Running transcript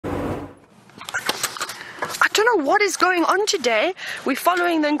don't know what is going on today. We're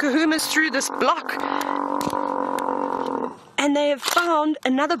following the Nkhumas through this block, and they have found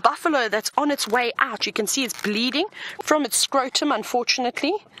another buffalo that's on its way out. You can see it's bleeding from its scrotum,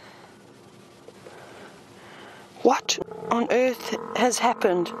 unfortunately. What on earth has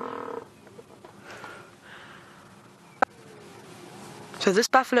happened? So this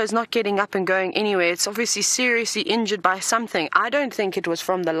buffalo is not getting up and going anywhere. It's obviously seriously injured by something. I don't think it was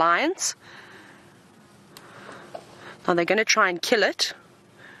from the lions. Now they're going to try and kill it.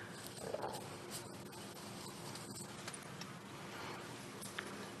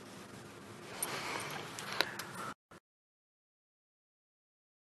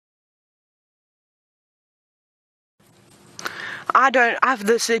 I have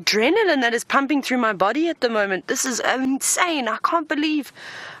this adrenaline that is pumping through my body at the moment. This is insane. I can't believe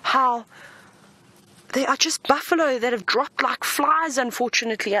how they are just buffalo that have dropped like flies,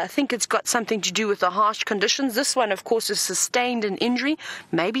 unfortunately. I think it's got something to do with the harsh conditions. This one, of course, has sustained an injury,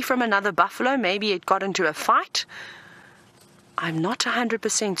 maybe from another buffalo. Maybe it got into a fight. I'm not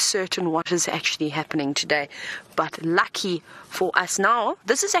 100% certain what is actually happening today, but lucky for us now,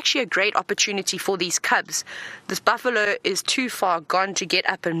 this is actually a great opportunity for these cubs. This buffalo is too far gone to get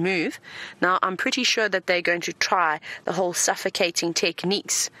up and move. Now, I'm pretty sure that they're going to try the whole suffocating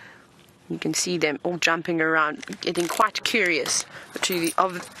techniques. You can see them all jumping around, getting quite curious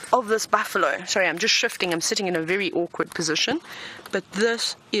of this buffalo. Sorry, I'm just shifting. I'm sitting in a very awkward position, but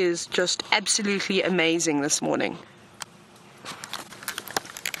this is just absolutely amazing this morning.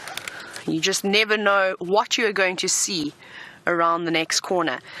 You just never know what you are going to see around the next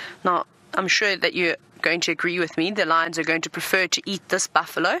corner. Now, I'm sure that you're going to agree with me. The lions are going to prefer to eat this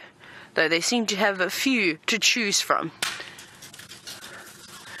buffalo, though they seem to have a few to choose from.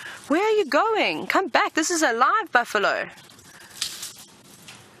 Where are you going? Come back. This is a live buffalo.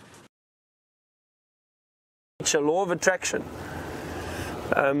 It's a law of attraction.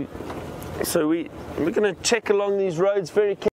 So we're going to check along these roads very carefully.